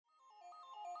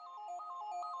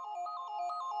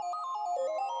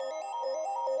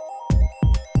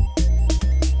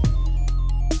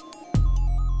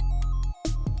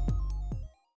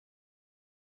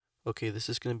Okay, this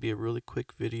is going to be a really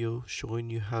quick video showing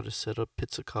you how to set up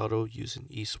Pizzicato using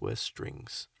EastWest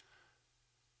strings.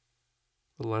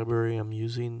 The library I'm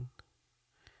using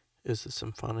is the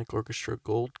Symphonic Orchestra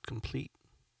Gold Complete,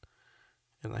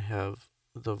 and I have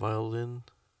the violin,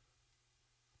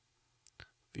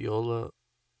 viola,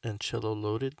 and cello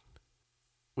loaded,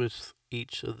 with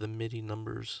each of the MIDI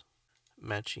numbers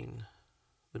matching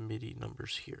the MIDI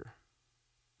numbers here.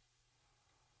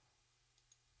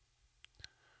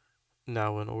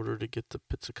 Now, in order to get the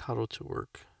Pizzicato to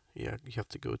work, you have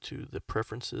to go to the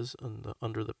preferences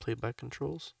under the playback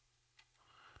controls.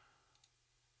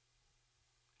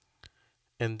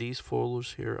 And these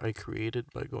folders here I created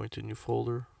by going to new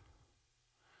folder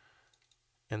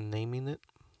and naming it,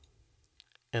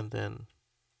 and then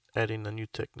adding a new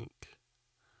technique.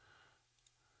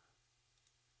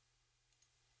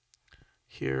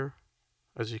 Here,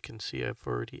 as you can see, I've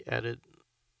already added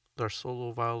our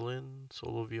solo violin,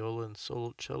 solo viola, and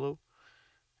solo cello,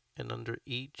 and under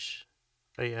each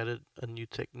I added a new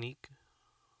technique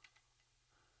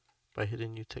by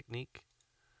hitting new technique.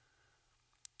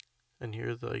 And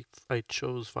here I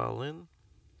chose violin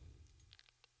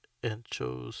and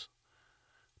chose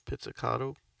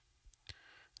Pizzicato.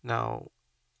 Now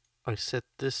I set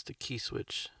this to key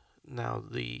switch. Now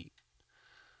the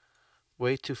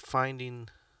way to finding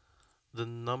the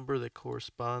number that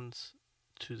corresponds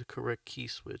to the correct key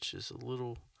switch is a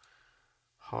little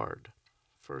hard.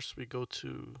 First we go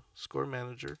to Score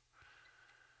Manager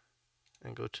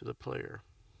and go to the player.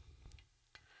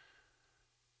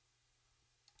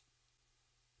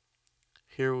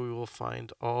 Here we will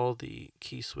find all the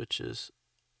key switches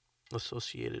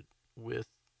associated with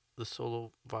the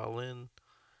solo violin,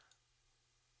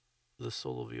 the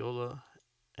solo viola,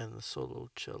 and the solo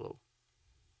cello.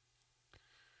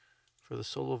 For the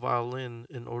solo violin,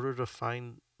 in order to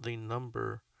find the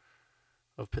number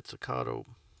of Pizzicato,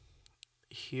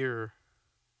 here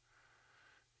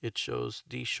it shows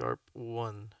D sharp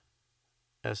 1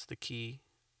 as the key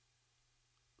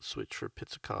switch for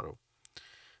Pizzicato.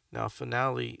 Now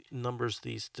Finale numbers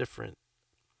these different.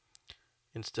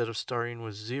 Instead of starting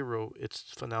with 0, its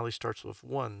finale starts with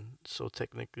 1, so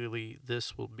technically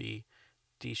this will be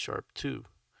D sharp 2.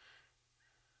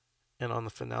 And on the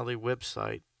Finale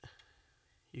website,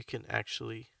 you can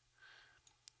actually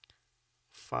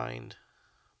find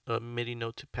a MIDI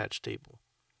note to patch table.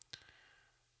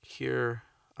 Here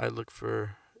I look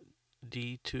for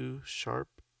D2 sharp,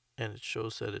 and it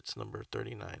shows that it's number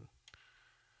 39.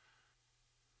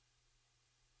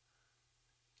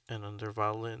 And under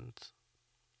violins,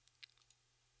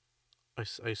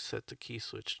 I set the key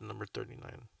switch to number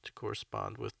 39 to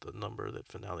correspond with the number that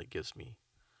Finale gives me.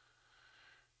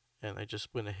 And I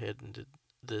just went ahead and did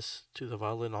this to the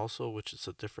violin also, which is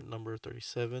a different number,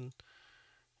 37,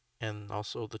 and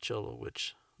also the cello,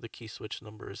 which the key switch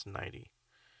number is 90.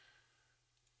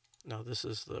 Now this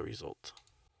is the result.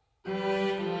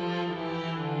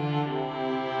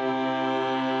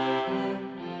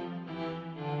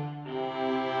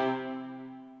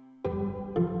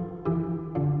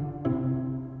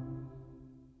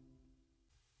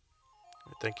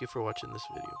 Thank you for watching this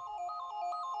video.